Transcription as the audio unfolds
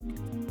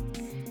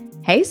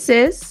Hey,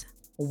 sis.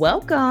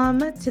 Welcome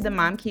to the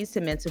Mom Keys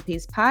to Mental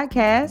Peace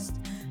podcast.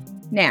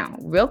 Now,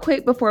 real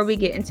quick before we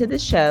get into the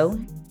show,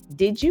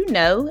 did you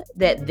know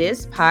that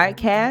this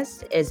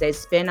podcast is a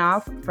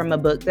spinoff from a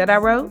book that I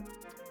wrote?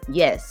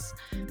 Yes,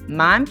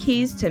 Mom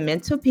Keys to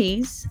Mental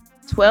Peace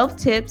 12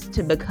 Tips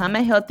to Become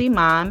a Healthy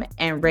Mom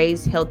and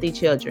Raise Healthy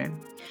Children.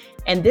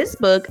 In this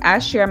book, I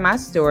share my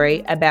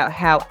story about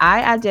how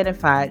I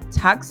identified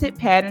toxic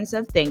patterns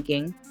of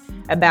thinking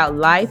about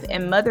life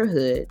and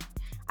motherhood.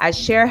 I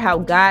share how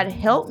God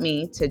helped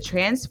me to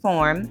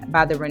transform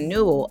by the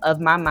renewal of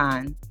my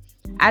mind.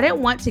 I didn't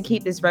want to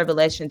keep this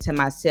revelation to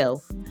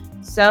myself,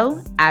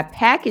 so I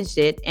packaged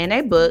it in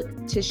a book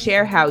to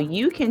share how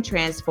you can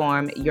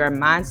transform your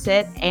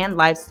mindset and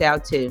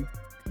lifestyle too.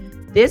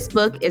 This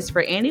book is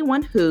for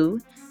anyone who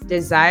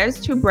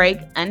desires to break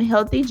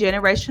unhealthy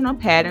generational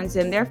patterns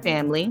in their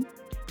family,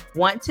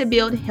 want to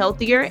build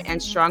healthier and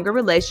stronger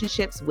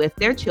relationships with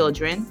their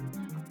children,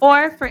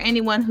 or for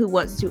anyone who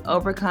wants to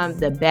overcome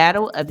the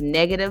battle of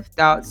negative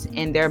thoughts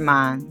in their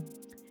mind.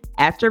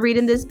 After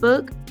reading this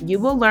book, you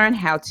will learn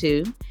how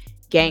to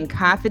gain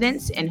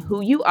confidence in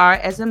who you are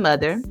as a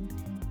mother,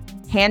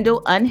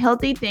 handle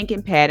unhealthy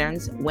thinking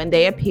patterns when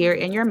they appear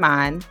in your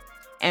mind,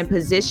 and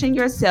position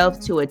yourself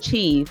to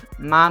achieve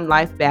mom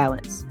life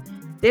balance.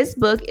 This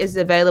book is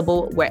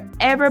available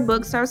wherever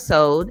books are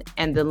sold,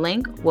 and the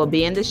link will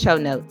be in the show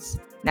notes.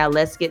 Now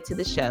let's get to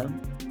the show.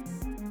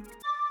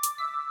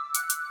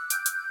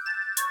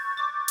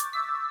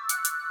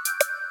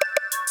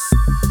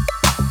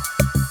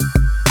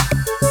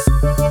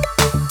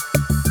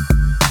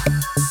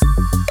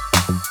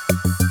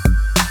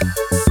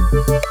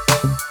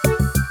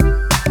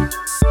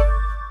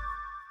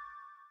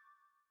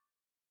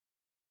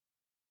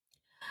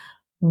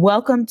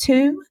 Welcome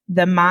to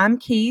the Mom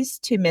Keys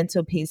to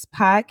Mental Peace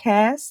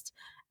podcast.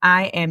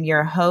 I am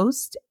your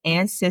host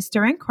and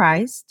sister in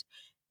Christ,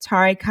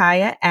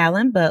 Tarikaya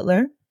Allen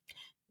Butler.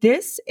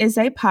 This is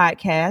a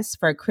podcast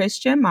for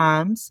Christian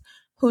moms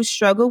who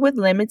struggle with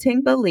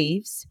limiting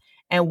beliefs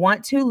and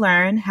want to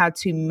learn how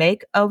to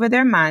make over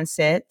their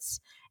mindsets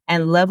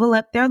and level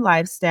up their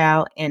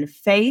lifestyle in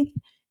faith,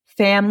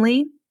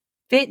 family,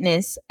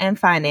 fitness, and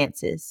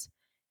finances.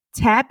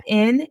 Tap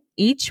in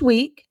each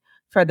week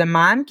for the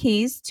Mom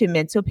Keys to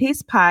Mental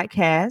Peace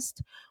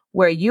podcast,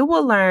 where you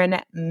will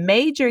learn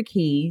major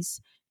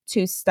keys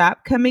to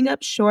stop coming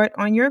up short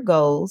on your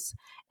goals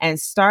and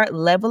start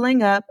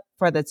leveling up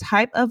for the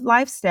type of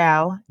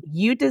lifestyle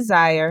you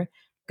desire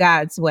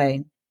God's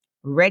way.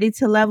 Ready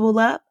to level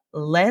up?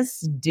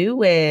 Let's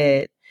do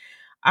it.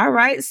 All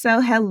right.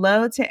 So,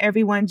 hello to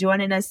everyone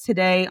joining us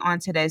today on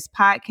today's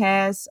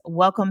podcast.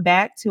 Welcome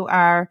back to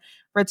our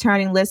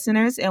returning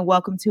listeners and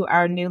welcome to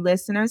our new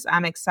listeners.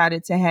 I'm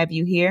excited to have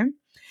you here.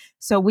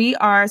 So, we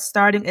are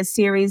starting a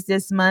series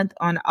this month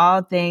on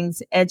all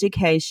things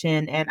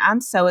education, and I'm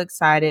so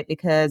excited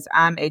because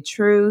I'm a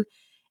true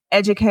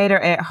educator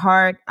at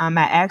heart. I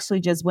actually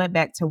just went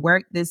back to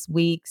work this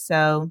week.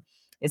 So,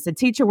 it's a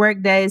teacher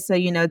work day. So,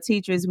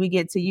 teachers, we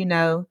get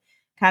to,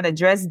 kind of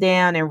dress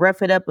down and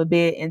rough it up a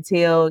bit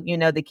until,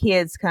 the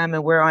kids come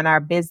and we're on our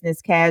business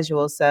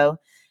casual. So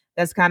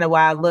that's kind of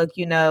why I look,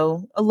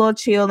 a little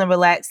chill and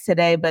relaxed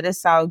today, but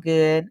it's all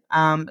good.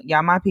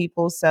 Y'all my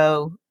people.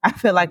 So I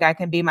feel like I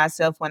can be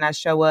myself when I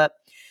show up.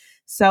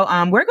 So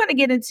we're going to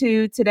get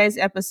into today's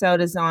episode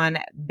is on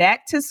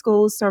back to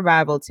school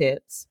survival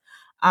tips.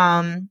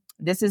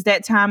 This is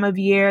that time of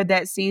year,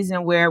 that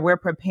season where we're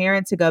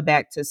preparing to go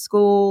back to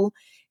school.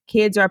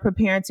 Kids are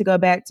preparing to go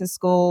back to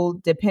school.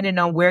 Depending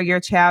on where your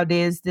child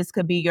is, this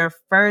could be your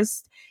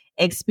first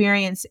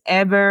experience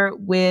ever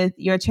with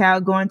your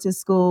child going to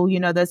school,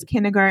 those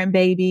kindergarten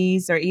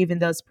babies or even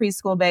those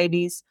preschool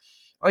babies.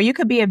 Or you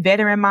could be a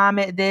veteran mom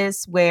at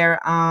this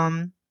where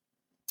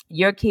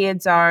your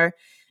kids are,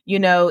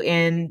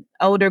 in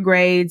older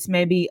grades,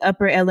 maybe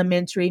upper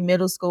elementary,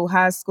 middle school,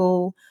 high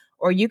school.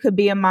 Or you could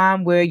be a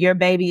mom where your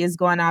baby is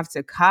going off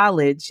to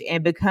college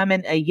and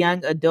becoming a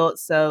young adult.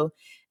 So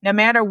no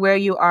matter where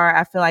you are,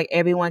 I feel like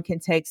everyone can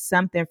take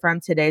something from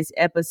today's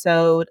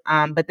episode.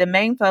 But the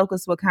main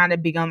focus will kind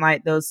of be on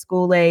like those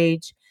school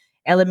age,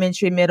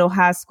 elementary, middle,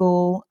 high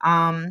school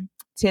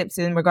tips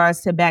in regards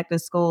to back to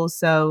school.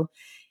 So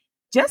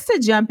just to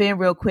jump in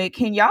real quick,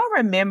 can y'all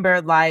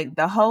remember like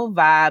the whole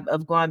vibe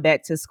of going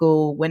back to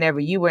school whenever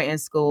you were in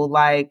school?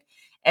 Like,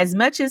 as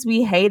much as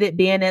we hated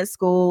being at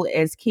school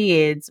as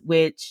kids,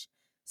 which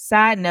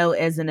side note,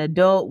 as an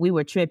adult, we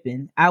were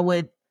tripping. I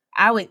would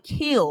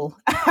kill,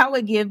 I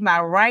would give my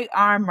right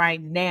arm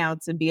right now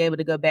to be able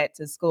to go back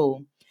to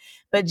school.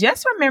 But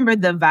just remember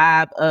the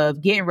vibe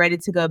of getting ready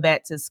to go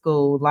back to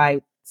school,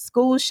 like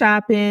school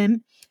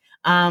shopping.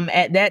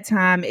 At that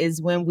time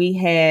is when we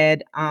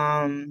had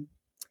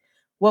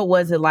what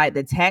was it like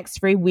the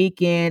tax-free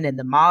weekend and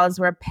the malls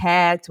were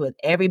packed with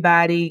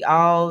everybody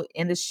all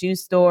in the shoe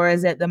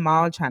stores at the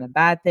mall trying to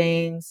buy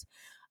things.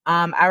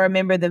 I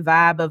remember the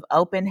vibe of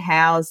open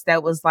house.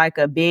 That was like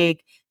a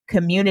big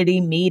community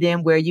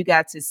meeting where you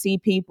got to see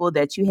people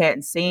that you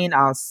hadn't seen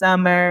all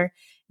summer,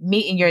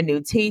 meeting your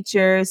new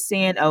teachers,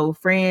 seeing old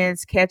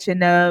friends,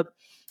 catching up.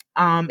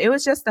 It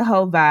was just the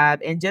whole vibe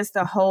and just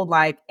the whole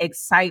like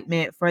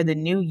excitement for the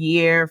new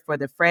year, for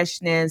the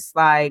freshness,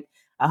 like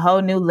a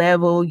whole new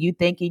level. You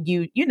thinking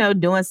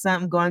doing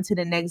something, going to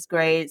the next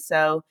grade.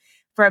 So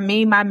for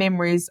me, my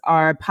memories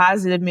are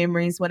positive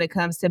memories when it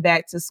comes to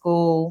back to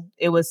school.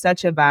 It was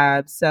such a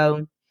vibe.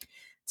 So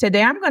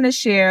today I'm going to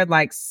share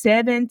like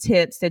 7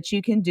 tips that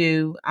you can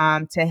do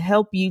to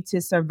help you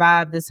to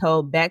survive this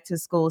whole back to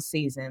school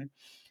season.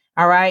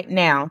 All right.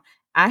 Now,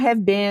 I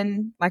have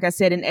been, like I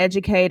said, an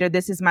educator.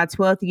 This is my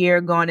 12th year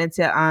going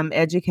into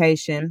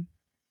education.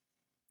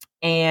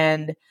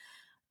 And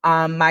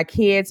my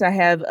kids, I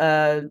have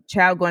a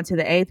child going to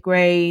the 8th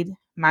grade.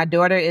 My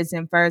daughter is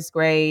in 1st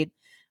grade.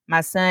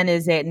 My son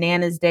is at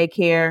Nana's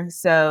daycare.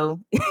 So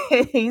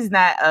he's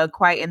not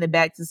quite in the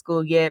back to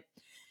school yet.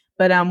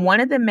 But one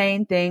of the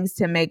main things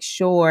to make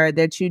sure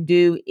that you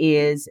do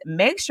is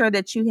make sure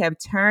that you have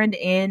turned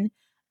in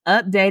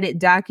updated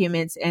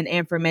documents and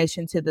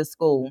information to the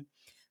school.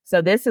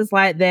 So this is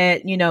like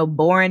that,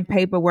 boring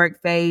paperwork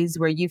phase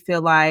where you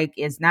feel like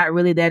it's not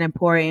really that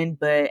important,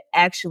 but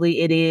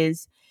actually it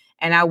is.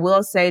 And I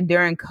will say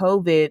during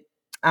COVID,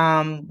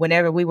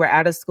 whenever we were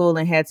out of school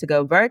and had to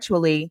go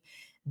virtually,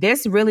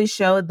 this really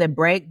showed the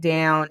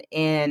breakdown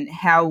in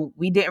how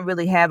we didn't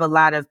really have a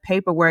lot of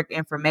paperwork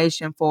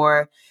information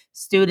for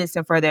students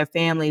and for their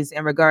families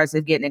in regards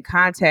of getting in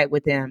contact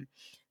with them.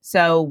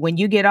 So when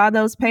you get all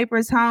those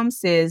papers home,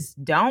 sis,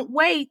 don't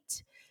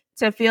wait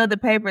to fill the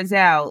papers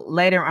out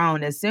later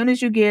on. As soon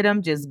as you get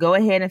them, just go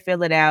ahead and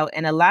fill it out.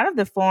 And a lot of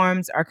the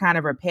forms are kind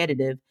of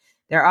repetitive.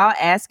 They're all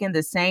asking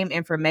the same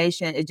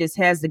information. It just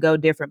has to go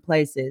different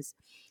places.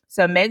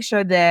 So make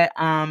sure that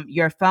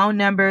your phone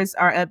numbers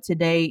are up to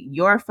date,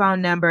 your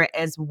phone number,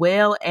 as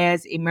well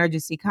as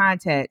emergency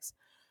contacts.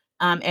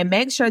 And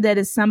make sure that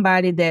it's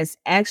somebody that's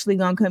actually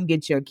going to come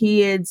get your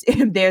kids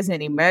if there's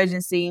an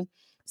emergency,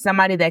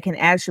 somebody that can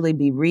actually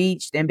be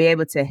reached and be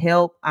able to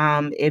help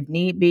if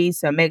need be.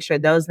 So make sure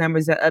those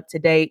numbers are up to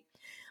date.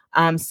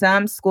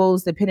 Some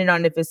schools, depending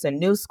on if it's a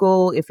new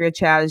school, if your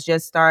child is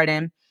just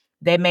starting,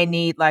 they may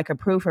need like a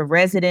proof of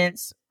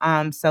residence.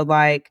 So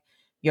like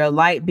your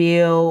light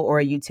bill or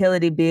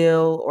utility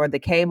bill or the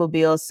cable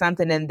bill,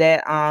 something in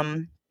that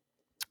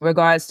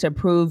regards to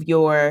prove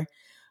your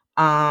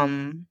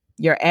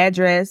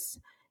address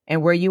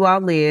and where you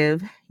all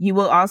live. You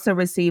will also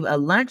receive a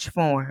lunch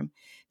form.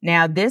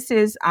 Now, this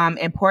is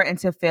important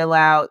to fill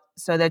out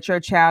so that your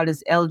child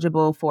is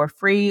eligible for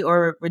free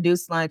or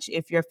reduced lunch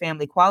if your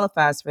family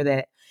qualifies for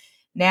that.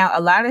 Now,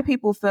 a lot of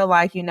people feel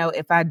like,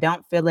 if I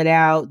don't fill it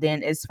out,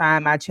 then it's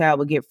fine. My child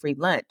will get free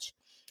lunch.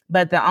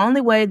 But the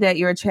only way that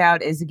your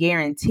child is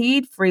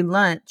guaranteed free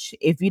lunch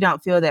if you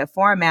don't fill that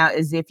form out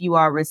is if you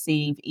all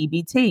receive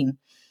EBT.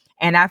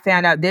 And I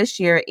found out this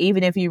year,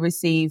 even if you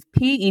receive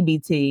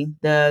PEBT,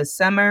 the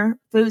summer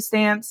food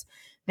stamps,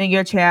 then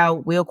your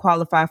child will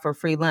qualify for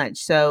free lunch.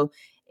 So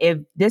if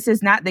this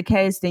is not the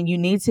case, then you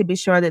need to be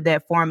sure that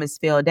that form is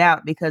filled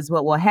out, because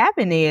what will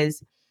happen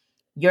is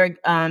your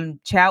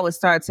child will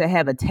start to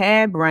have a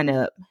tab run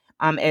up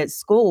at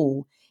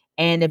school.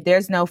 And if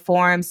there's no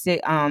form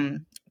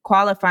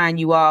qualifying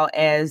you all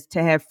as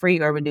to have free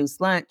or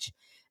reduced lunch,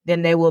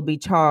 then they will be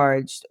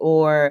charged.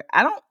 Or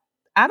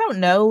I don't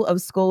know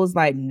of schools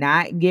like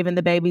not giving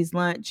the babies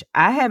lunch.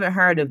 I haven't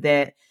heard of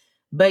that,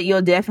 but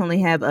you'll definitely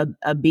have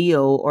a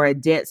bill or a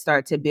debt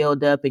start to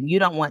build up, and you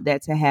don't want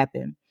that to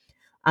happen.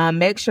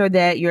 Make sure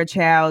that your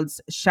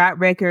child's shot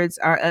records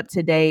are up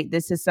to date.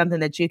 This is something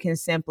that you can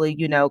simply,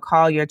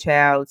 call your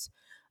child's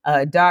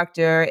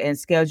doctor and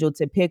schedule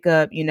to pick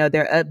up,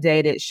 their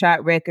updated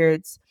shot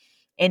records.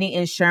 Any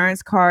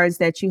insurance cards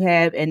that you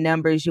have and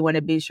numbers, you want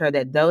to be sure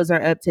that those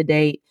are up to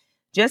date,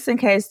 just in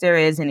case there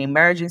is an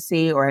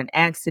emergency or an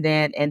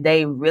accident and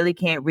they really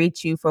can't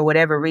reach you for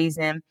whatever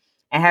reason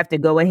and have to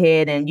go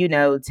ahead and,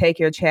 take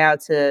your child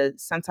to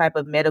some type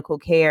of medical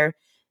care.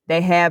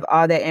 They have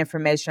all that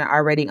information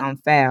already on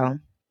file.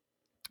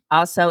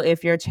 Also,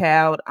 if your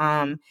child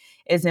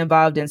is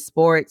involved in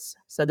sports,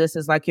 so this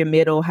is like your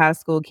middle high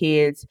school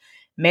kids,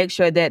 make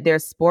sure that their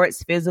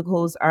sports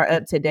physicals are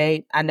up to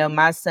date. I know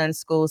my son's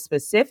school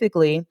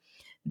specifically,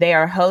 they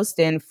are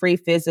hosting free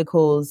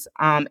physicals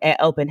at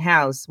open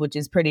house, which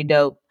is pretty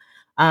dope.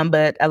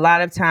 But a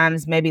lot of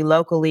times, maybe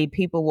locally,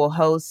 people will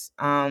host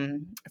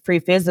free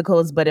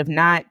physicals. But if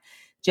not,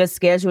 just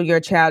schedule your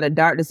child a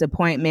doctor's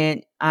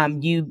appointment.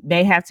 You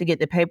may have to get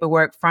the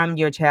paperwork from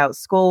your child's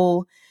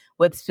school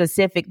with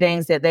specific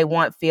things that they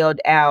want filled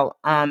out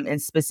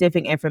and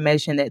specific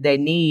information that they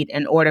need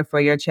in order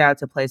for your child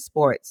to play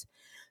sports.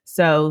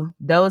 So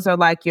those are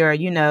like your,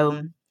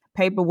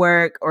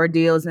 paperwork or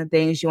deals and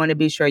things you want to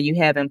be sure you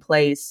have in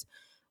place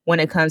when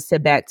it comes to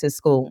back to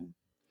school.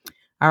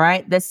 All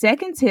right. The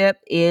second tip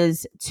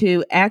is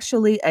to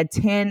actually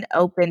attend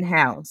open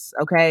house.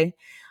 Okay.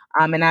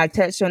 And I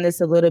touched on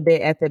this a little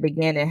bit at the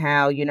beginning,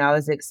 how, I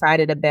was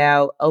excited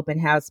about open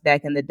house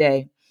back in the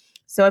day.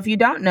 So if you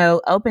don't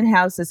know, open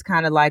house is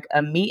kind of like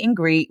a meet and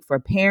greet for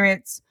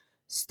parents,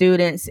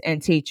 students,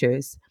 and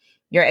teachers.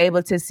 You're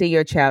able to see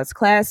your child's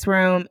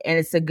classroom, and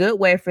it's a good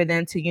way for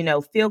them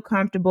to, feel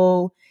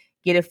comfortable,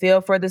 get a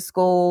feel for the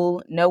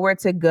school, know where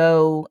to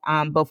go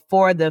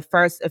before the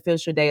first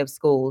official day of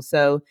school.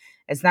 So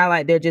it's not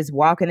like they're just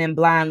walking in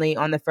blindly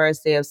on the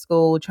first day of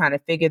school trying to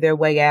figure their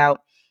way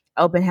out.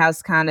 Open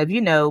house kind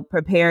of,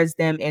 prepares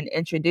them and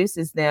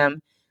introduces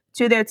them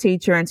to their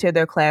teacher and to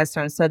their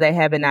classroom so they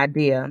have an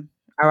idea.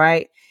 All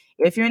right.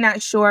 If you're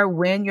not sure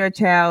when your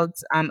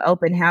child's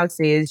open house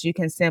is, you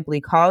can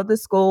simply call the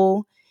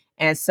school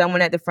and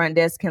someone at the front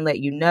desk can let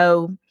you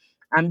know.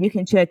 You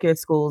can check your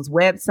school's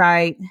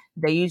website.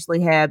 They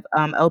usually have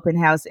open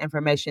house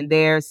information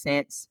there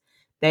since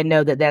they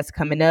know that that's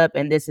coming up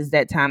and this is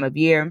that time of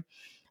year.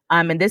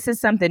 And this is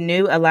something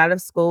new. A lot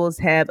of schools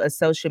have a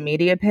social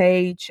media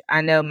page.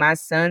 I know my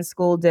son's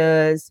school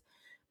does.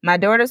 My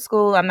daughter's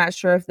school, I'm not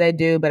sure if they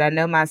do, but I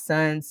know my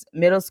son's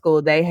middle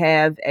school, they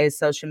have a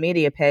social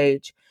media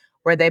page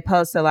where they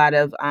post a lot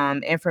of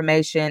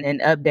information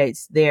and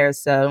updates there.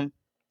 So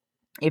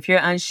if you're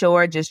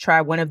unsure, just try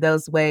one of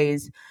those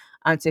ways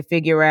to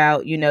figure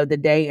out, the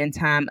day and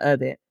time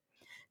of it.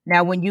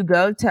 Now, when you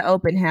go to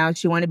open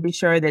house, you want to be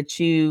sure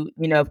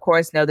that of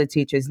course, know the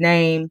teacher's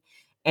name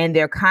and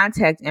their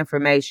contact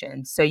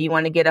information. So you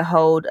want to get a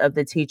hold of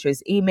the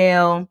teacher's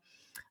email,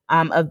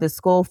 of the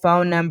school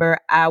phone number.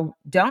 I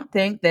don't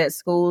think that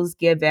schools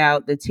give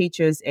out the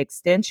teacher's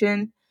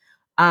extension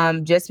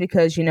just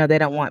because, they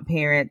don't want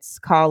parents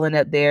calling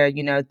up there,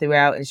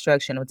 throughout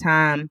instructional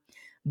time.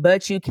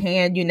 But you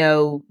can,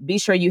 be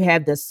sure you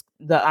have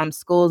the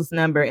school's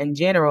number in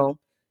general.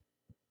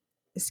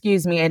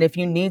 Excuse me. And if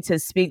you need to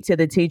speak to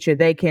the teacher,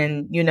 they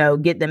can,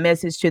 get the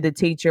message to the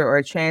teacher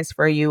or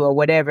transfer you or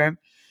whatever.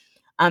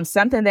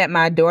 Something that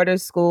my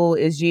daughter's school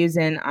is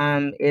using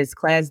is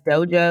Class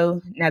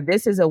Dojo. Now,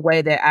 this is a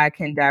way that I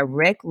can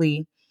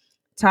directly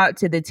talk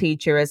to the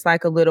teacher. It's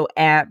like a little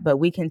app, but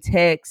we can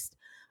text.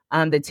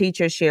 The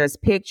teacher shares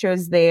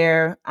pictures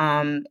there,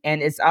 and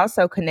it's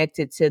also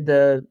connected to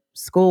the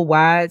school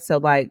wide. So,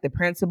 like, the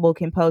principal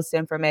can post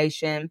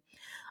information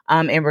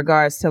in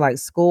regards to like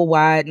school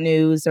wide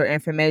news or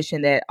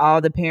information that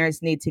all the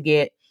parents need to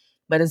get.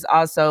 But it's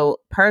also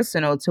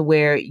personal to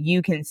where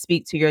you can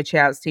speak to your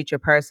child's teacher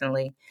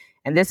personally.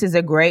 And this is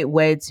a great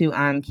way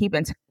to keep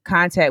in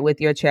contact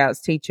with your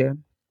child's teacher.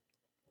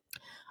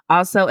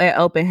 Also, at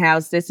open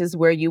house, this is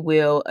where you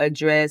will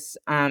address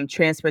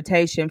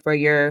transportation for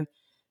your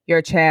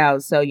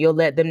child. So you'll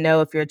let them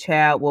know if your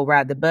child will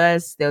ride the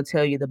bus. They'll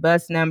tell you the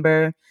bus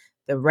number,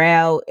 the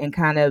route, and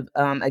kind of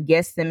a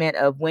guesstimate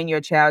of when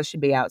your child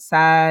should be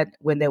outside,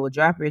 when they will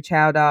drop your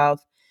child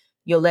off.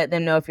 You'll let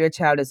them know if your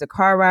child is a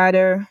car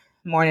rider,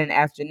 morning,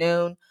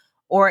 afternoon,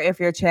 or if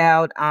your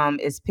child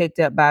is picked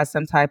up by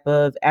some type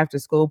of after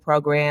school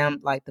program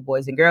like the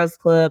Boys and Girls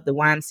Club, the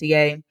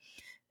YMCA,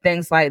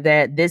 things like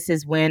that. This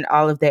is when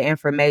all of the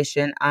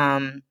information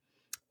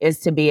is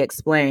to be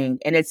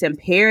explained. And it's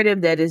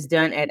imperative that it's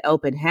done at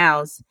open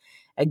house,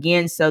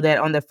 again, so that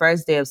on the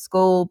first day of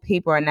school,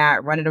 people are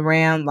not running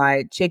around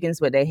like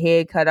chickens with their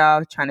head cut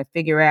off, trying to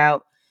figure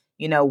out,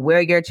 where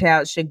your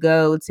child should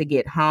go to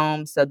get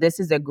home. So this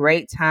is a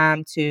great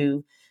time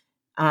to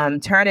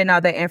turn in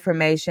all the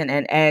information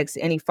and ask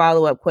any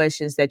follow up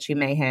questions that you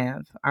may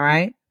have. All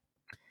right.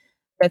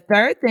 The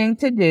third thing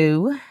to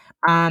do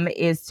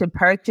is to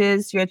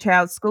purchase your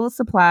child's school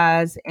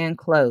supplies and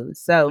clothes.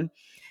 So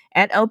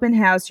at open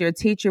house, your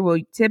teacher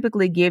will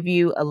typically give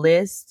you a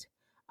list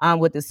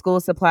with the school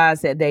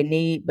supplies that they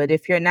need. But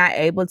if you're not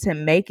able to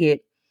make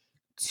it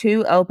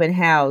to open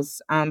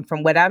house,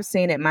 from what I've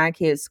seen at my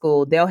kids'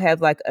 school, they'll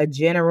have like a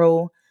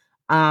general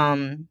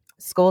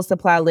school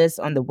supply list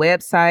on the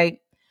website.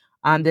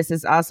 This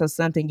is also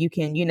something you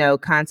can,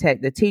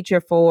 contact the teacher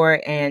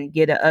for and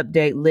get an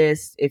update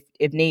list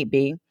if need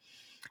be.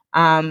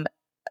 Um,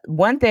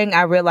 One thing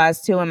I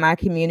realized too in my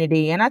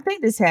community, and I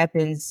think this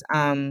happens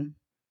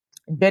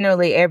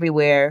generally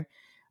everywhere,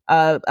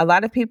 a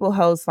lot of people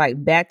host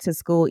like back to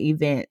school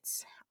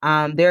events.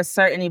 There are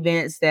certain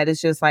events that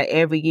it's just like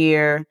every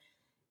year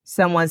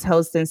someone's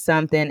hosting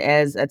something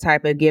as a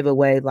type of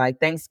giveaway, like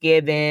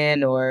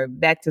Thanksgiving or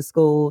back to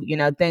school,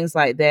 things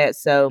like that.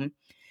 So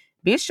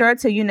be sure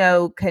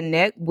to,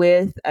 connect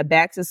with a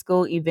back to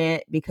school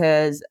event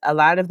because a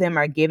lot of them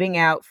are giving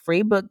out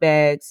free book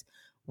bags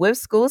with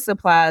school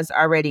supplies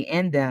already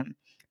in them.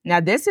 Now,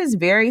 this is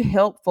very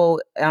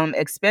helpful,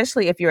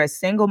 especially if you're a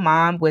single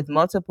mom with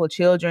multiple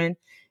children,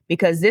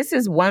 because this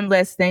is one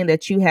less thing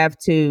that you have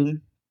to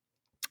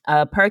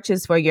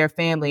purchase for your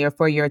family or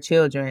for your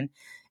children.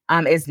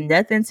 It's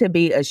nothing to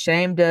be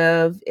ashamed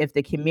of. If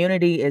the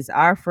community is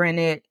offering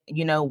it,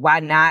 why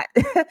not,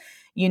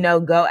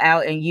 go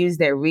out and use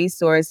that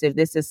resource if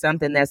this is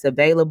something that's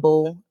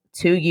available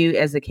to you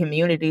as a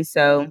community.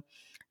 So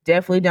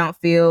definitely don't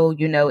feel,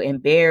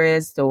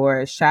 embarrassed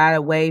or shy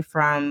away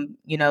from,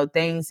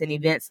 things and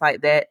events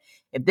like that.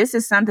 If this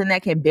is something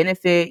that can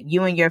benefit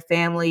you and your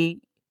family,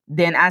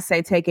 then I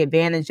say take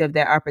advantage of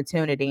that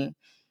opportunity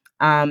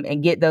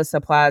and get those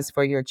supplies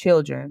for your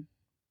children.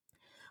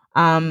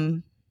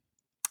 Um,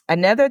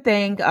 Another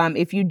thing,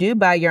 if you do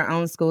buy your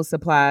own school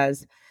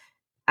supplies,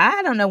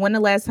 I don't know when the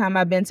last time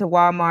I've been to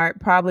Walmart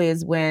probably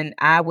is when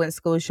I went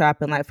school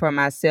shopping like for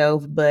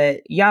myself,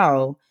 but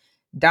y'all,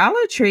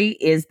 Dollar Tree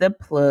is the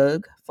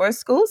plug for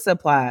school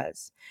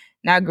supplies.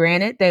 Now,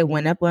 granted, they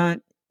went up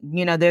on,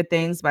 their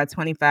things by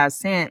 25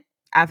 cents.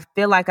 I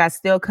feel like I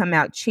still come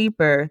out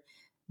cheaper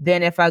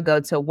than if I go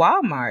to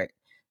Walmart.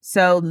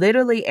 So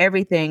literally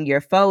everything,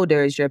 your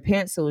folders, your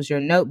pencils, your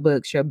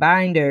notebooks, your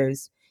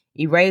binders,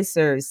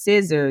 erasers,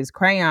 scissors,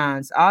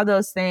 crayons, all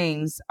those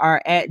things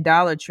are at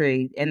Dollar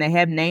Tree and they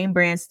have name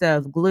brand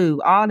stuff, glue,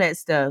 all that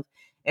stuff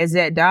is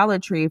at Dollar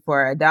Tree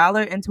for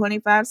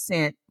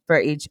 $1.25 for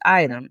each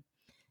item.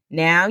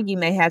 Now you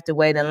may have to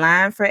wait in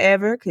line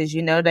forever because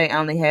they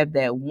only have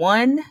that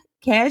one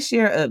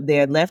cashier up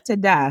there left to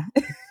die.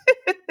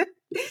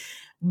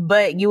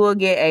 But you will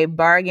get a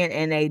bargain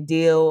and a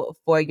deal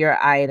for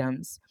your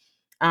items.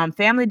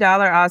 Family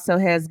Dollar also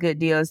has good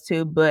deals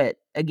too, but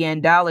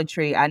again, Dollar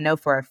Tree, I know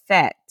for a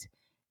fact,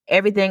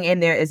 everything in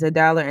there is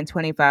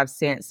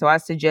 $1.25. So I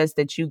suggest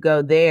that you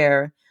go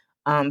there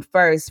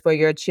first for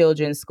your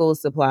children's school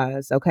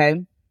supplies.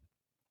 Okay.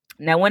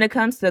 Now, when it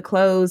comes to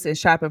clothes and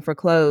shopping for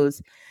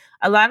clothes,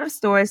 a lot of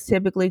stores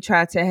typically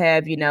try to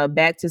have,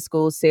 back to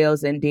school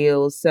sales and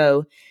deals.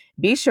 So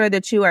be sure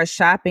that you are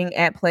shopping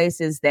at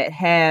places that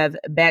have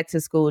back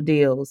to school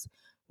deals,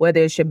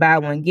 whether it's your buy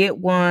one, get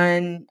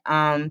one,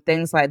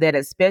 things like that,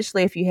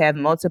 especially if you have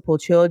multiple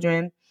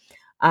children.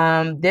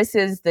 This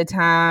is the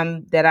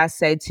time that I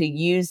say to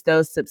use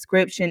those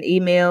subscription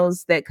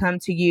emails that come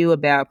to you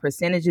about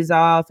percentages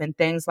off and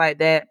things like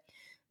that.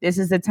 This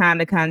is the time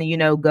to kind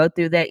of, go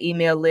through that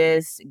email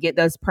list, get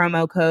those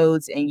promo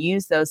codes, and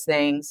use those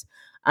things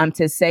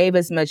to save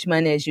as much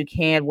money as you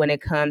can when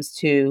it comes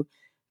to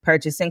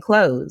purchasing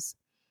clothes.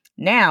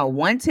 Now,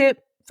 one tip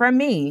from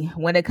me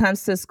when it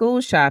comes to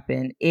school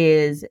shopping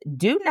is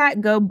do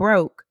not go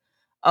broke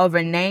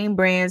over name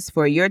brands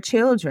for your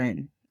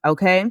children,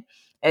 okay?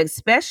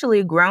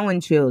 Especially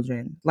growing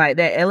children, like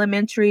that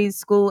elementary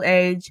school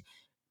age.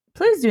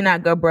 Please do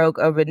not go broke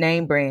over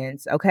name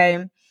brands,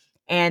 okay?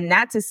 And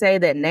not to say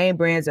that name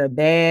brands are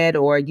bad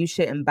or you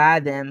shouldn't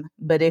buy them,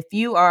 but if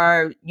you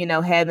are,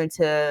 having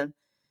to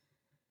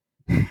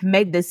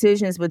make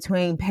decisions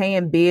between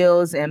paying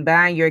bills and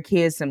buying your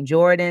kids some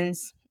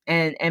Jordans,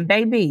 and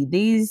baby,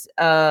 these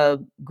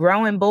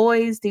growing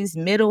boys, these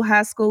middle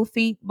high school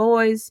feet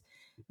boys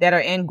that are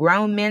in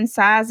grown men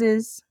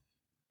sizes,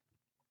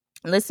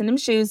 listen, them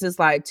shoes is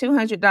like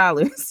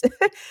 $200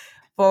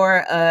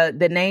 for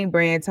the name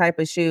brand type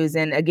of shoes.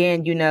 And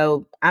again,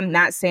 I'm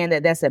not saying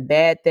that that's a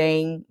bad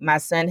thing. My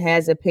son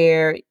has a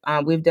pair.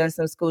 We've done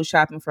some school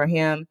shopping for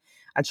him.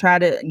 I try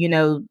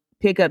to,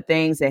 pick up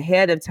things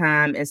ahead of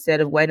time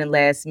instead of waiting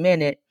last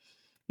minute,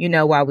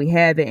 while we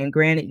have it. And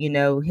granted,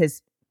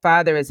 his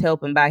father is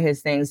helping buy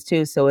his things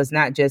too. So it's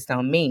not just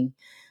on me.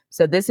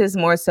 So this is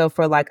more so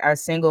for like our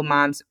single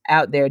moms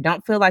out there.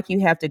 Don't feel like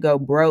you have to go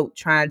broke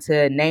trying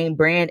to name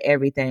brand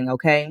everything,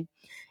 okay?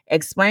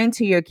 Explain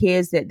to your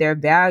kids that their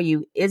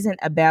value isn't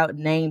about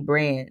name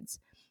brands.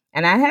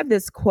 And I have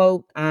this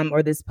quote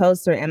or this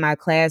poster in my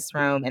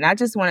classroom, and I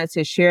just wanted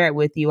to share it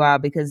with you all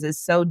because it's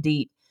so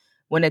deep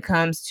when it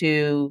comes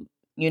to,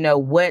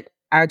 what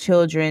our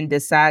children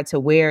decide to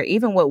wear,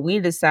 even what we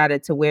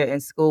decided to wear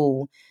in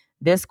school.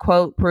 This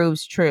quote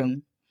proves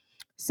true.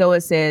 So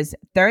it says,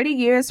 30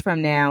 years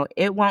from now,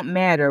 it won't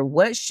matter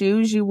what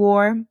shoes you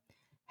wore,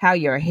 how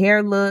your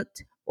hair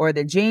looked, or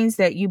the jeans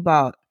that you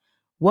bought.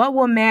 What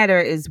will matter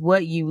is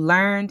what you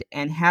learned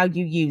and how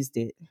you used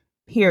it.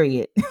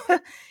 Period.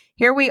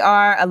 Here we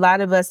are. A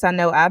lot of us, I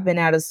know I've been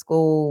out of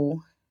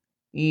school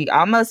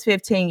almost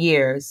 15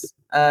 years,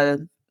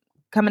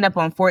 coming up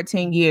on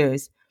 14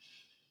 years.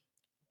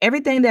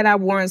 Everything that I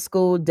wore in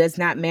school does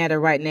not matter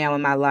right now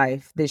in my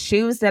life. The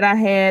shoes that I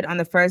had on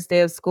the first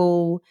day of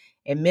school,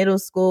 in middle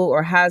school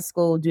or high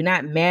school, do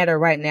not matter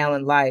right now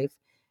in life.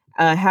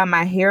 How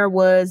my hair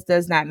was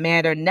does not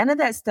matter. None of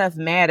that stuff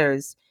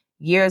matters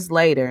years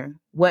later.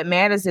 What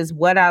matters is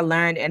what I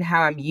learned and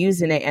how I'm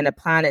using it and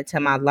applying it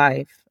to my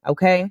life.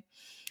 Okay.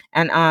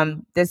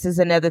 And this is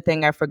another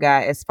thing I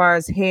forgot. As far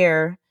as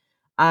hair,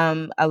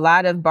 a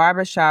lot of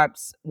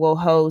barbershops will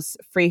host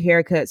free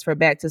haircuts for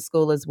back to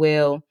school as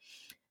well.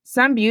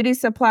 Some beauty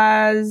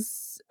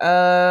supplies,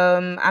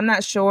 I'm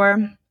not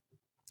sure.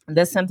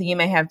 That's something you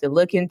may have to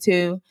look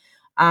into.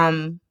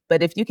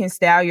 But if you can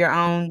style your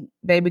own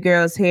baby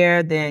girl's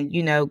hair, then,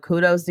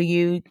 kudos to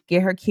you.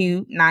 Get her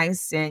cute,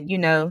 nice,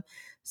 and,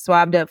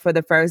 swabbed up for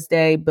the first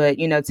day. But,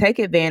 take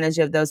advantage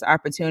of those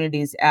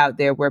opportunities out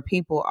there where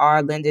people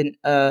are lending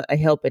a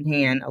helping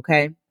hand.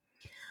 Okay.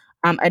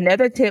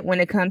 Another tip when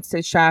it comes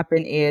to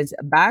shopping is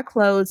buy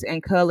clothes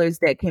and colors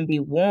that can be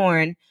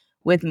worn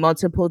with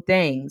multiple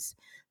things.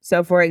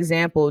 So, for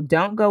example,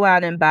 don't go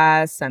out and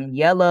buy some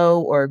yellow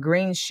or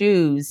green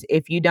shoes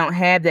if you don't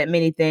have that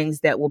many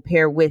things that will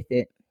pair with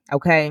it.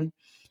 Okay.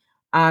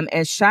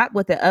 And shop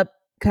with the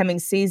upcoming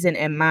season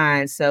in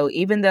mind. So,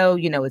 even though,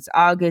 it's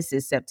August,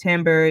 it's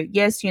September,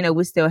 yes,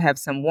 we still have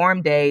some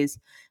warm days,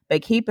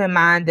 but keep in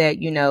mind that,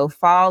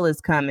 fall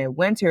is coming,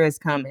 winter is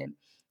coming.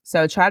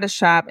 So try to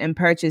shop and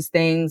purchase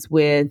things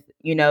with,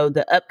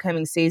 the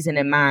upcoming season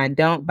in mind.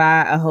 Don't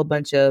buy a whole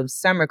bunch of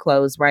summer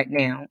clothes right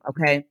now,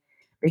 okay?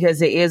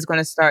 Because it is going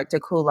to start to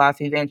cool off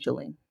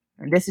eventually.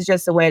 And this is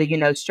just a way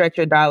to, stretch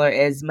your dollar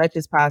as much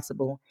as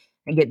possible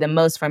and get the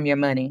most from your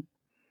money.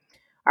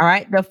 All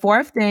right. The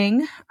fourth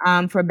thing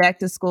for back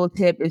to school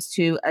tip is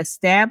to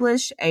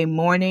establish a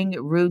morning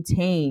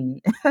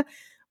routine.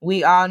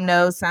 We all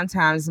know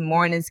sometimes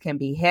mornings can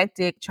be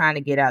hectic, trying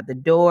to get out the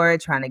door,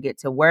 trying to get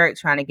to work,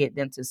 trying to get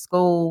them to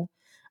school,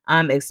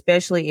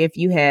 especially if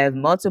you have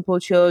multiple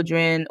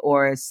children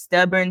or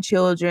stubborn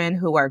children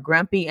who are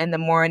grumpy in the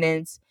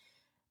mornings.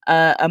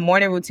 A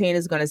morning routine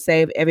is going to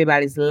save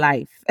everybody's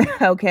life.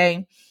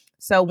 Okay.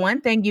 So, one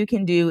thing you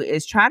can do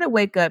is try to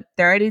wake up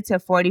 30 to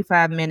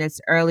 45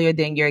 minutes earlier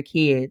than your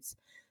kids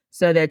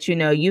so that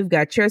you've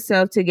got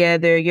yourself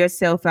together,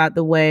 yourself out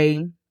the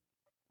way.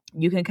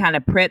 You can kind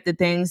of prep the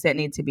things that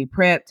need to be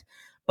prepped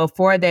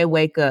before they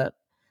wake up.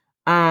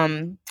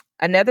 Um,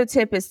 Another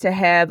tip is to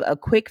have a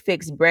quick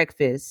fix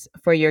breakfast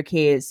for your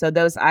kids. So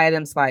those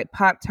items like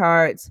Pop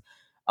Tarts,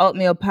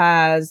 oatmeal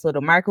pies,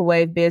 little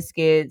microwave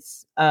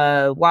biscuits,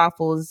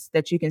 waffles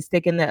that you can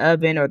stick in the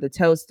oven or the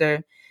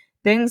toaster,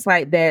 things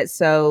like that.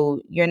 So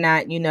you're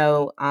not,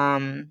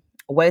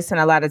 wasting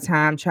a lot of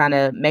time trying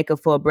to make a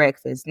full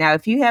breakfast. Now,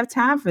 if you have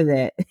time for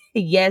that,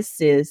 yes,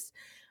 sis,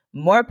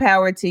 more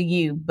power to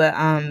you. But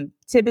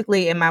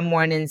typically in my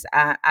mornings,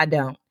 I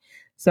don't.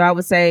 So I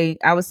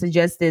would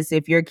suggest this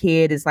if your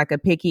kid is like a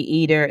picky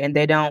eater and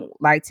they don't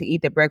like to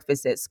eat the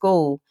breakfast at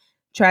school,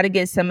 try to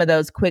get some of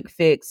those quick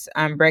fix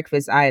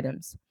breakfast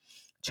items.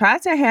 Try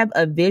to have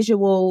a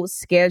visual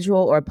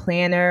schedule or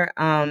planner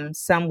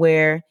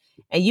somewhere,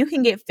 and you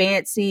can get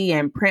fancy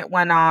and print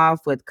one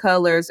off with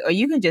colors, or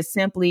you can just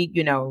simply,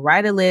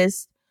 write a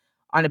list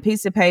on a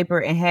piece of paper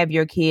and have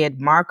your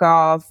kid mark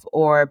off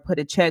or put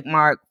a check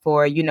mark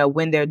for,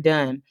 when they're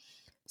done.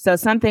 So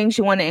some things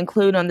you want to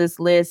include on this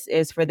list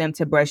is for them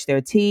to brush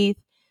their teeth,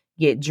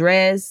 get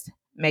dressed,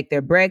 make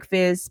their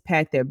breakfast,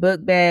 pack their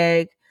book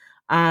bag.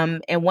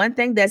 And one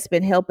thing that's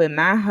been helping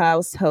my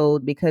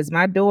household because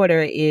my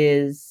daughter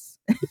is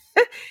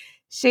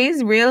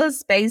she's real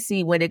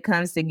spacey when it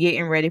comes to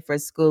getting ready for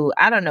school.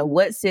 I don't know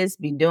what sis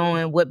be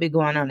doing, what be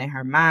going on in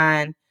her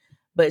mind,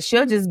 but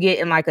she'll just get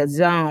in like a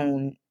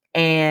zone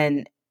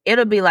and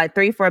it'll be like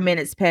 3, 4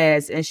 minutes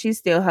past and she's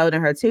still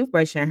holding her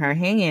toothbrush in her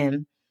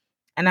hand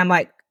and I'm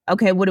like,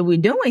 okay, what are we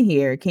doing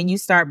here? Can you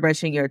start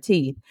brushing your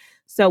teeth?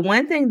 So,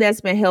 one thing that's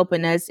been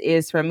helping us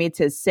is for me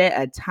to set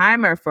a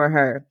timer for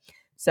her.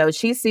 So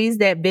she sees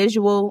that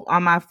visual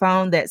on my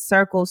phone, that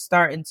circle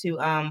starting to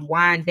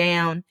wind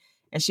down.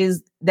 And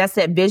that's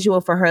that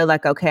visual for her,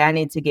 like, okay, I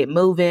need to get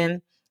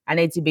moving. I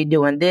need to be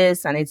doing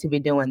this. I need to be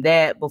doing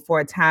that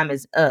before time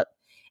is up.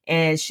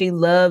 And she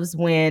loves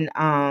when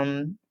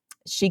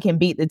she can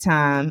beat the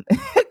time.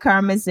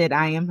 Carmen said,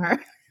 I am her.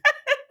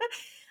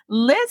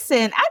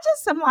 Listen,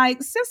 I'm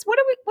like, sis, what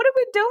are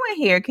we doing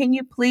here? Can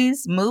you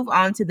please move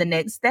on to the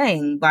next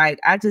thing? Like,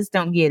 I just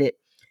don't get it.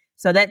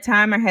 So that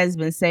timer has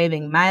been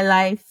saving my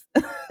life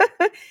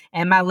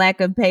and my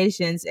lack of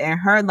patience and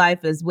her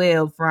life as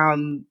well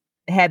from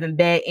having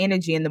bad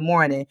energy in the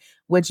morning,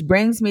 which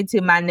brings me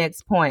to my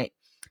next point.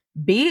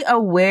 Be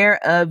aware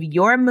of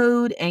your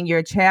mood and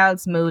your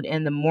child's mood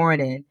in the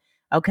morning.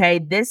 Okay,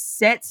 this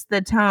sets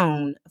the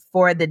tone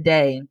for the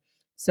day.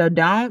 So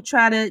don't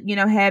try to,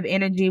 have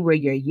energy where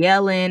you're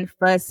yelling,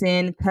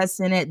 fussing,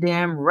 cussing at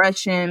them,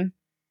 rushing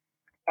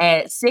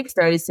at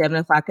 6:30, 7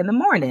 o'clock in the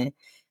morning.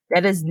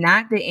 That is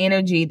not the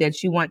energy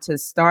that you want to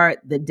start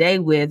the day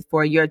with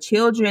for your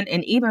children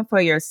and even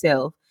for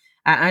yourself.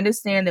 I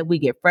understand that we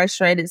get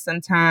frustrated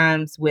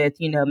sometimes with,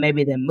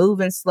 maybe them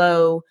moving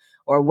slow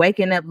or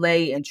waking up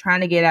late and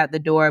trying to get out the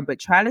door, but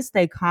try to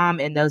stay calm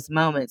in those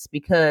moments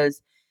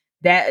because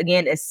that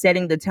again is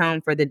setting the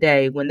tone for the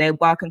day. When they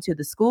walk into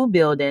the school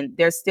building,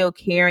 they're still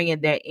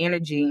carrying that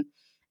energy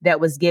that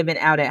was given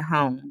out at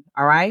home.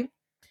 All right.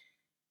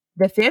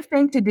 The fifth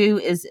thing to do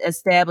is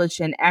establish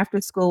an after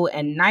school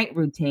and night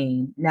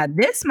routine. Now,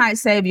 this might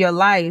save your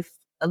life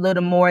a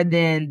little more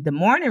than the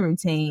morning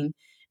routine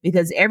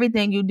because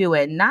everything you do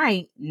at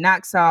night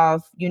knocks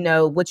off,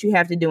 what you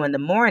have to do in the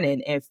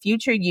morning, and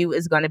future you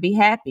is going to be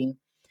happy.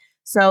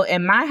 So,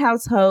 in my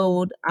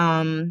household,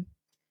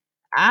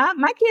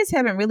 my kids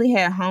haven't really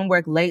had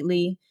homework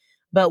lately,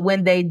 but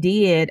when they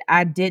did,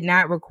 I did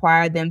not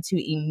require them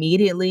to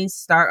immediately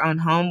start on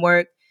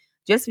homework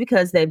just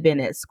because they've been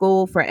at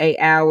school for 8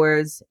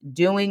 hours,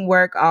 doing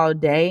work all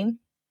day.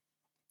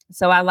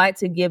 So I like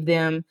to give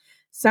them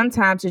some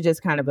time to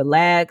just kind of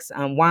relax,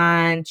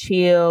 unwind,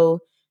 chill,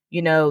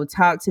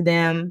 talk to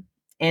them.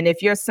 And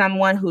if you're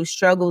someone who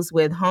struggles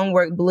with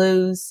homework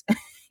blues,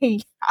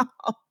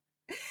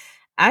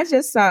 I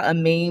just saw a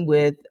meme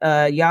with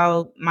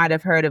y'all might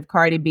have heard of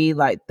Cardi B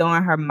like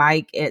throwing her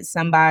mic at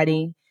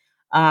somebody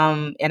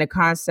in a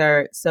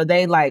concert. So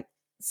they like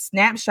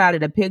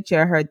snapshotted a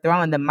picture of her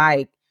throwing the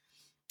mic.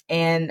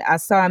 And I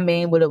saw a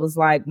meme where it was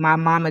like my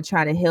mama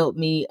trying to help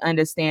me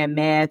understand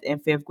math in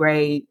fifth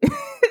grade.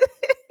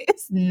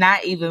 It's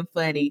not even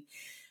funny.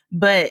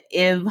 But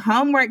if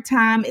homework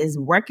time is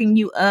working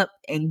you up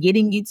and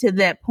getting you to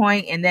that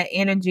point and that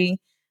energy,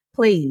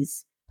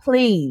 please,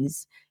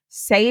 please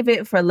save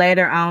it for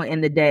later on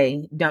in the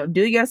day. Don't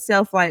do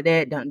yourself like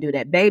that. Don't do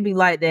that baby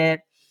like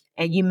that.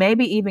 And you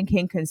maybe even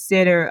can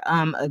consider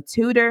a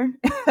tutor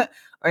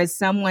or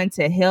someone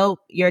to help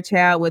your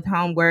child with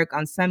homework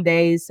on some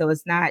days so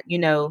it's not,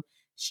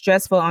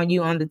 stressful on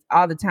you on the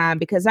all the time,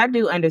 because I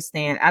do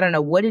understand. I don't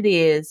know what it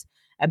is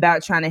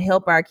about trying to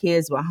help our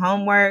kids with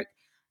homework,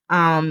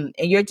 and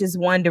you're just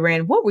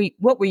wondering what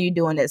were you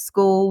doing at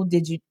school?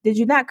 Did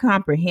you not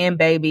comprehend,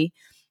 baby?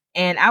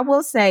 And I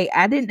will say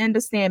I didn't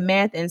understand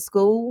math in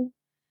school,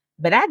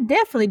 but I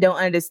definitely don't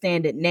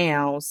understand it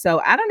now. So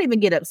I don't even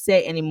get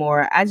upset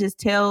anymore. I just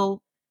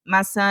tell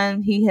my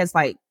son, he has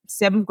like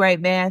seventh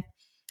grade math,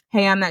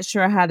 hey, I'm not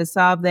sure how to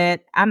solve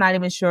that. I'm not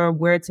even sure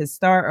where to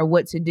start or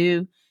what to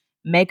do.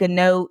 Make a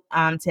note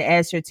to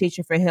ask your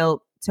teacher for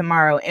help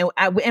tomorrow.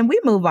 And we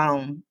move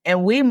on.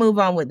 And we move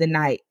on with the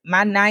night.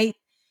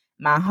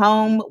 My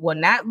home will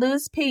not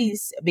lose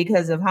peace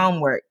because of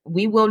homework.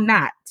 We will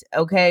not.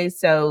 Okay.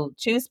 So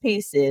choose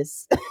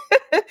pieces.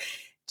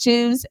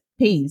 Choose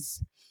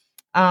peace.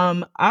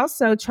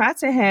 Also try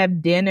to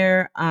have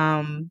dinner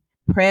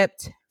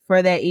prepped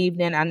for that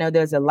evening. I know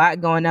there's a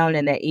lot going on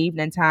in that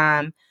evening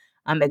time,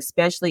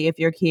 especially if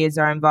your kids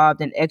are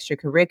involved in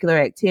extracurricular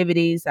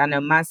activities. I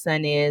know my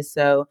son is,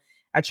 so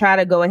I try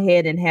to go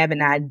ahead and have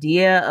an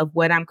idea of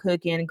what I'm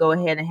cooking, go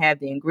ahead and have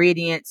the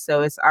ingredients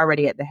so it's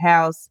already at the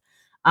house.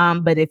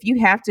 But if you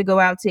have to go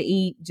out to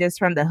eat just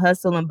from the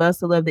hustle and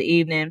bustle of the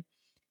evening,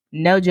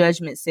 no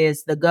judgment,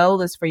 says the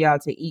goal is for y'all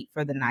to eat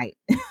for the night.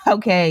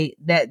 Okay,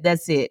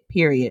 that's it,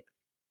 period.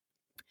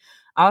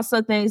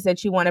 Also, things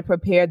that you want to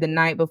prepare the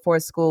night before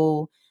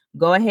school,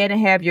 go ahead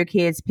and have your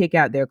kids pick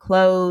out their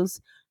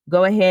clothes.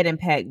 Go ahead and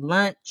pack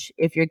lunch.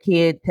 If your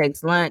kid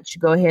takes lunch,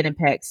 go ahead and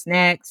pack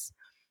snacks.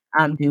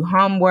 Do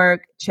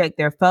homework, check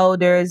their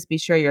folders, be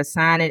sure you're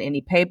signing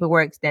any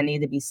paperwork that need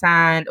to be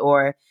signed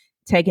or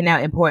taking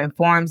out important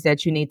forms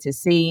that you need to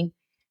see.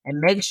 And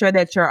make sure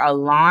that your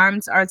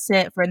alarms are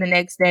set for the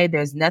next day.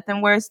 There's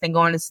nothing worse than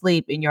going to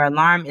sleep and your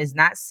alarm is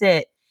not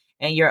set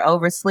and you're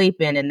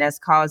oversleeping, and that's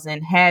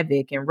causing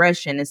havoc and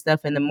rushing and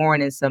stuff in the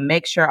morning. So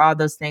make sure all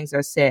those things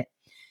are set.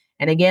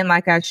 And again,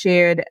 like I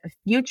shared,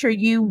 future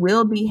you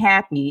will be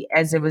happy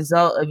as a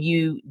result of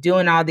you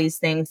doing all these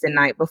things the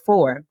night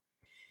before.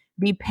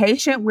 Be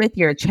patient with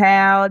your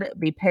child,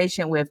 be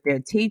patient with their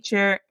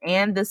teacher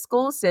and the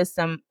school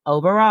system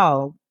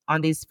overall on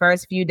these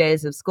first few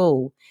days of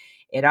school.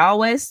 It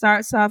always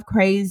starts off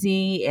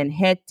crazy and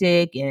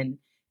hectic and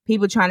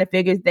people trying to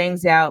figure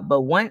things out.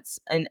 But once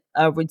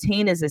a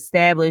routine is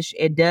established,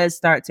 it does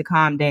start to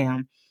calm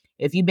down.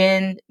 If you've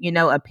been,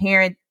 a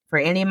parent for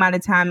any amount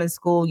of time in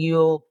school,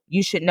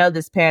 you should know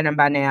this pattern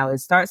by now. It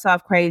starts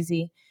off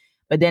crazy,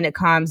 but then it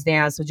calms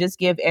down. So just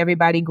give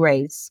everybody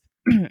grace.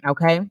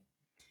 Okay.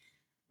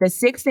 The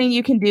sixth thing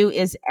you can do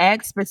is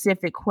ask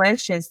specific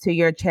questions to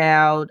your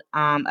child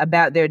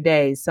about their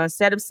day. So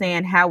instead of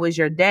saying, how was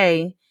your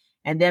day?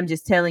 And them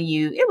just telling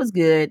you, it was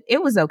good,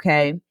 it was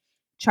okay,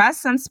 try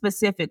some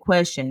specific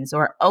questions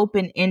or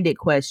open ended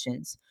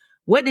questions.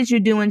 What did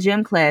you do in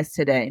gym class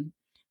today?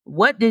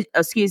 Who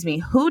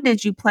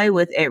did you play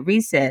with at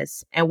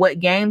recess? And what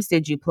games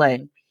did you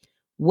play?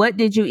 What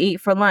did you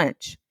eat for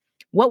lunch?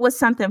 What was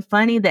something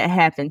funny that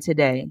happened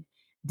today?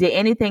 Did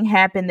anything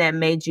happen that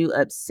made you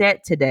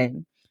upset today?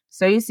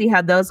 So you see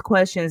how those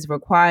questions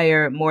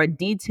require more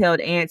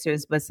detailed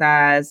answers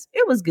besides,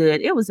 it was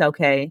good, it was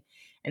okay.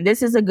 And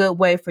this is a good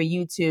way for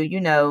you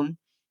to,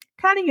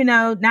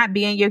 not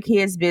be in your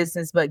kids'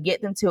 business, but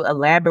get them to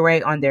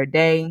elaborate on their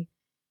day.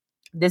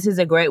 This is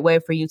a great way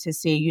for you to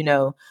see,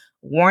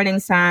 warning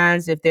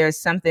signs if there's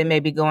something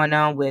maybe going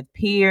on with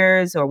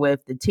peers or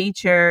with the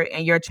teacher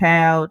and your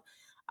child.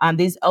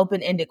 These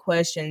open-ended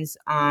questions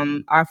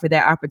are for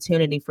that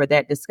opportunity for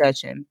that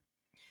discussion.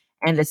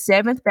 And the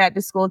seventh back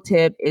to school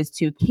tip is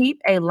to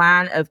keep a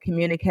line of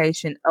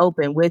communication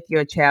open with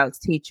your child's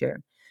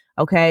teacher.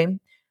 Okay.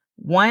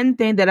 One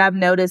thing that I've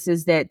noticed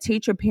is that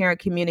teacher parent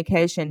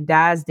communication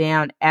dies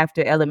down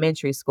after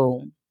elementary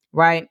school,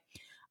 right?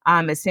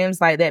 It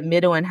seems like that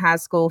middle and high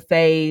school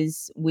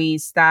phase, we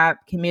stop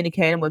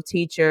communicating with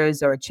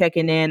teachers or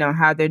checking in on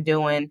how they're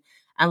doing,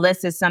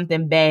 unless it's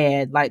something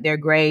bad, like their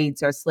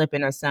grades are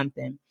slipping or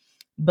something.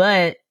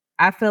 But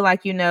I feel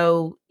like,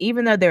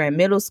 even though they're in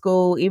middle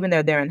school, even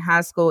though they're in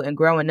high school and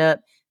growing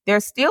up, they're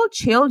still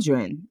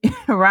children,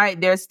 right?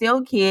 They're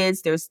still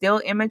kids, they're still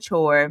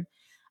immature,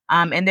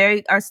 and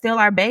they are still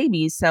our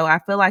babies. So I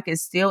feel like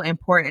it's still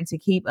important to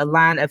keep a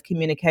line of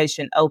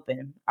communication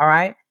open. All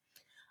right.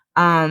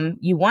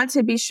 You want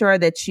to be sure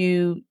that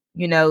you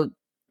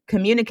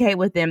communicate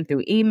with them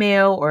through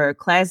email or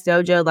Class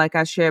Dojo, like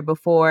I shared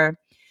before.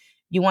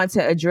 You want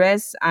to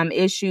address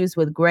issues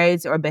with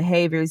grades or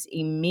behaviors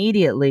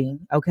immediately,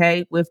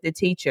 okay, with the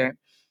teacher.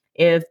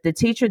 If the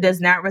teacher does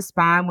not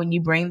respond when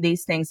you bring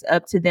these things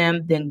up to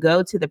them, then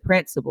go to the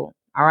principal,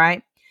 all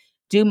right?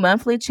 Do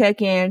monthly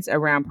check ins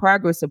around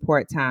progress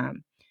report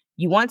time.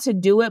 You want to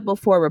do it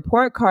before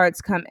report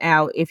cards come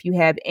out if you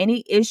have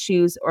any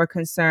issues or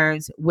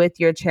concerns with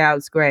your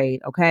child's grade,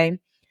 okay?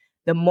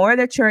 The more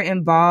that you're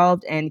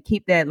involved and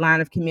keep that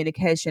line of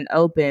communication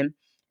open,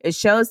 it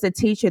shows the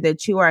teacher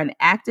that you are an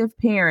active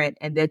parent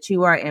and that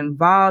you are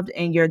involved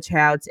in your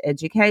child's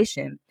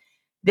education.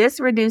 This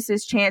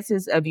reduces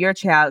chances of your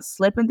child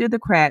slipping through the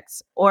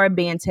cracks or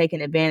being taken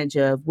advantage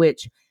of,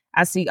 which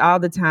I see all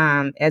the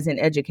time as an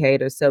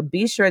educator. So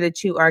be sure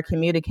that you are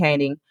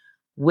communicating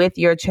with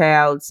your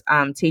child's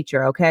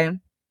teacher, okay?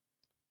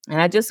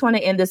 And I just want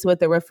to end this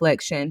with a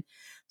reflection.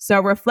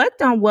 So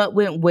reflect on what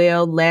went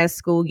well last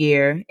school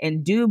year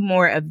and do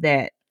more of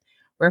that.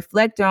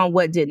 Reflect on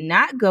what did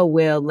not go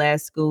well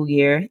last school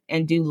year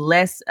and do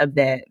less of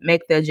that.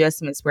 Make the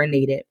adjustments where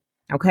needed.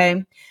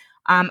 Okay.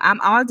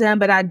 I'm all done,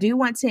 but I do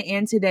want to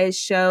end today's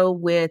show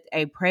with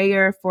a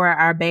prayer for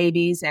our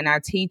babies and our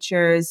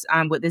teachers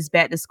with this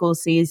back to school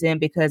season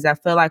because I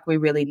feel like we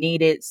really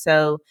need it.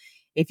 So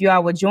if you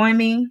all would join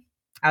me,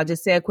 I'll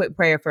just say a quick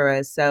prayer for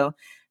us. So,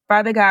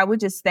 Father God, we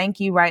just thank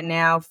you right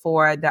now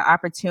for the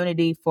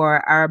opportunity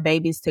for our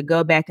babies to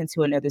go back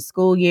into another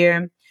school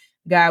year.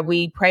 God,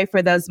 we pray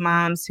for those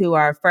moms who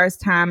are first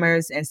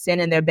timers and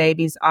sending their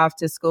babies off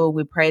to school.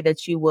 We pray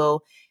that you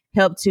will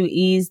help to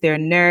ease their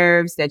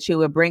nerves, that you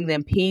will bring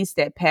them peace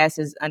that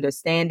passes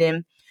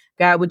understanding.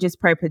 God, we just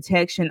pray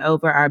protection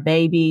over our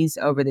babies,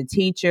 over the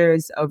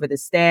teachers, over the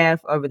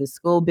staff, over the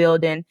school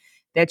building,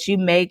 that you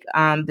make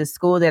the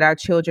school that our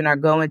children are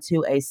going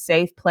to a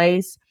safe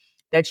place,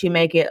 that you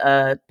make it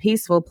a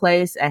peaceful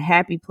place, a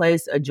happy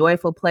place, a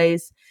joyful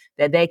place,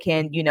 that they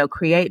can,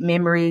 create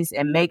memories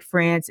and make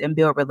friends and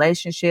build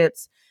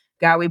relationships.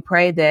 God, we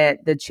pray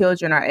that the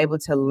children are able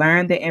to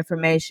learn the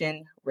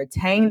information,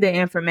 retain the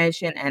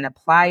information, and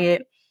apply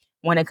it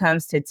when it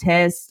comes to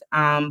tests,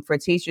 for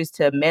teachers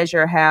to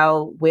measure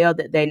how well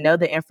that they know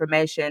the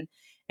information.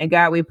 And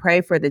God, we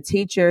pray for the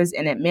teachers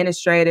and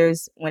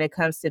administrators when it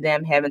comes to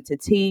them having to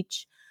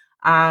teach.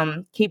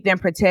 Keep them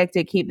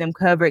protected, keep them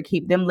covered,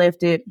 keep them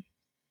lifted.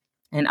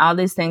 And all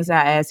these things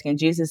I ask in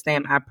Jesus'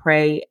 name, I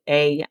pray.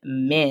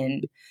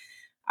 Amen.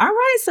 All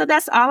right, so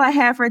that's all I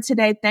have for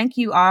today. Thank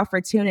you all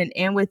for tuning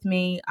in with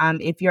me.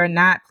 If you're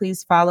not,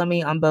 please follow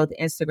me on both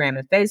Instagram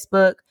and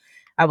Facebook.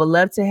 I would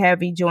love to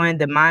have you join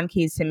the Mom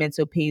Keys to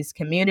Mental Peace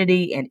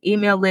community and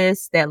email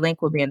list. That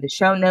link will be in the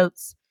show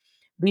notes.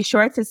 Be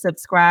sure to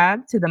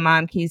subscribe to the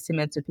Mom Keys to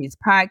Mental Peace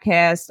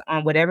podcast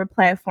on whatever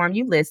platform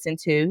you listen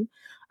to,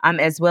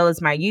 as well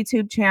as my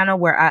YouTube channel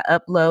where I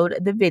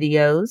upload the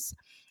videos.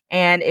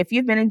 And if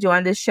you've been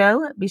enjoying this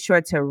show, be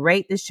sure to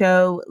rate the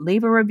show,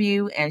 leave a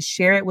review, and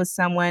share it with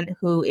someone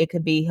who it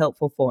could be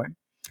helpful for.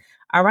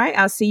 All right,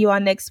 I'll see you all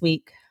next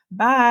week.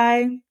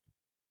 Bye.